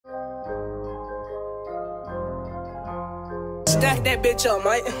Stack that bitch up,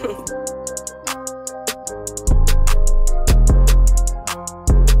 mate.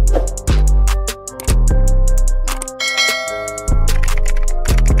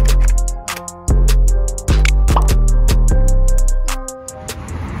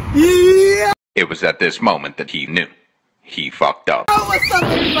 Yeah! It was at this moment that he knew. He fucked up. Oh, what's up,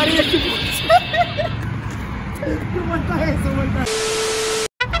 everybody? It's your boy.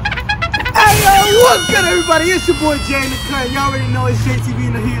 Hey, yo, what's good, everybody? It's your boy Jay in the cut. Y'all already know it's JTV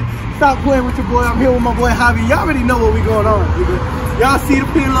in the here. Stop playing with your boy. I'm here with my boy Javi. Y'all already know what we going on. Y'all see the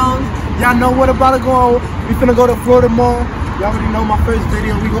pillows. Y'all know what about to go on. We finna go to Florida Mall. Y'all already know my first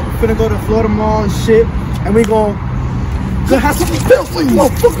video. We finna go to Florida Mall and shit. And we gonna have some pills for you,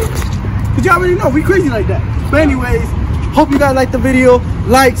 motherfucker. Cause y'all already know we crazy like that. But anyways, hope you guys like the video.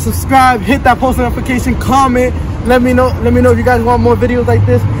 Like, subscribe, hit that post notification, comment. Let me know if you guys want more videos like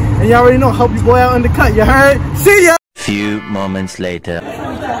this. And y'all already know, help your boy out in the cut. You heard? See ya! Few moments later.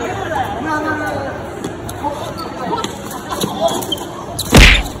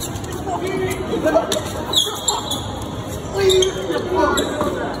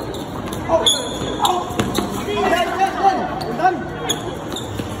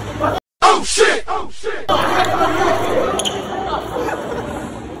 Oh shit! Oh shit!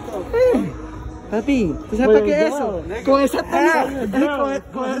 Papi, ¿tú sabes para qué es eso? Con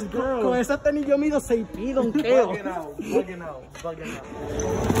esa tenis yo mido 6 pies, donkeo. Bugging out.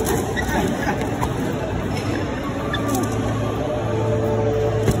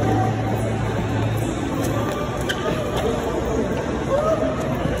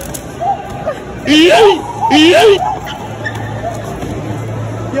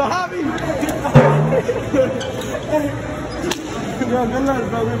 Yo, Javi! Yo, good luck,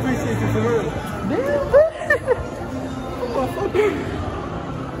 bro. We appreciate you for real.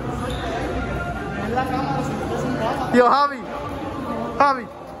 Yo, Javi!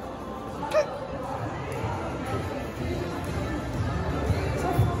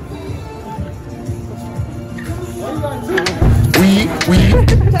 We.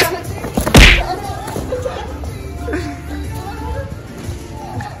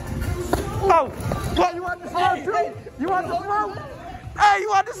 Oh! What, you want the smoke too? You want the smoke? Hey, you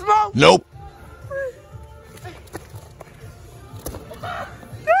want the smoke? Nope.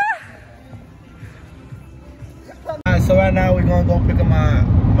 Alright, so right now we're gonna go pick up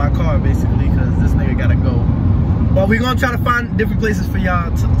my car basically, cause this nigga gotta go. But we're gonna try to find different places for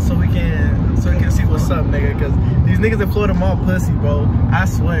y'all so we can see what's up, nigga. Cause these niggas in Florida Mall pussy, bro. I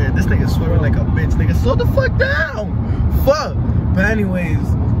swear, this nigga swearing like a bitch. Nigga, slow the fuck down. Fuck. But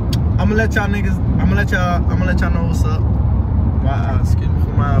anyways, I'ma let y'all know what's up. Excuse me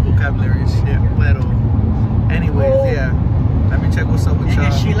for my vocabulary and shit. But anyways, yeah. Let me check what's up with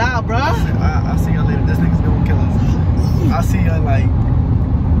y'all. Chill out, bro. I'll see y'all later. This nigga's gonna kill us. I'll see y'all like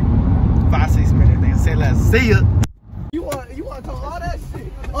 5-6 minutes. Nigga, say less. See ya. You want to talk all that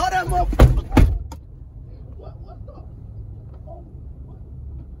shit? All that motherfucker. What the?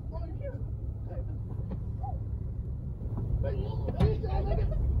 Oh, here.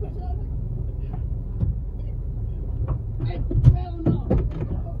 Hey, hell no.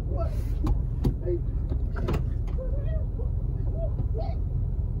 What? Hey.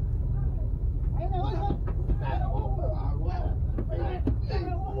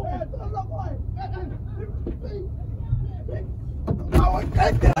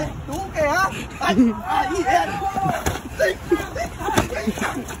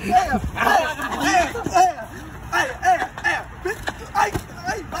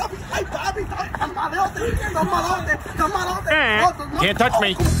 Can't touch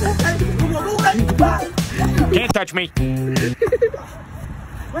me. Can't touch me.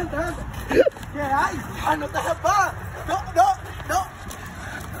 Ay, no te sepas. No.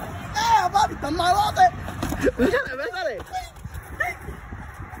 Papi, estás malote. Bésale.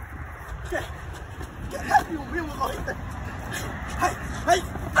 Dios mío, me cogiste. Ay,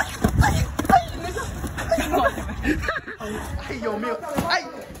 Dios mío.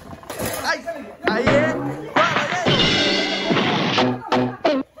 Ahí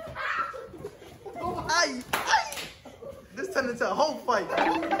This turned into a whole fight.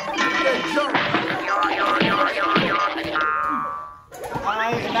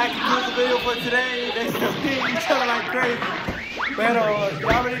 Alright, and that concludes the video for today. They still hitting each other like crazy. But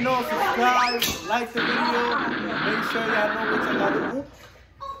y'all already know, subscribe, like the video, make sure y'all know what y'all gotta do.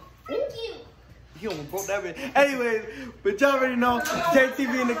 Thank you. He almost broke that bit. Anyways, but y'all already know,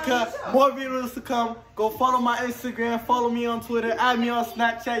 JTV in the cut. More videos to come. Go follow my Instagram, follow me on Twitter, add me on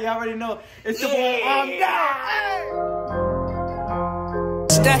Snapchat. Y'all already know. It's your boy, I'm down.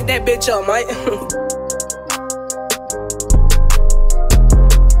 Stack that bitch up, mate.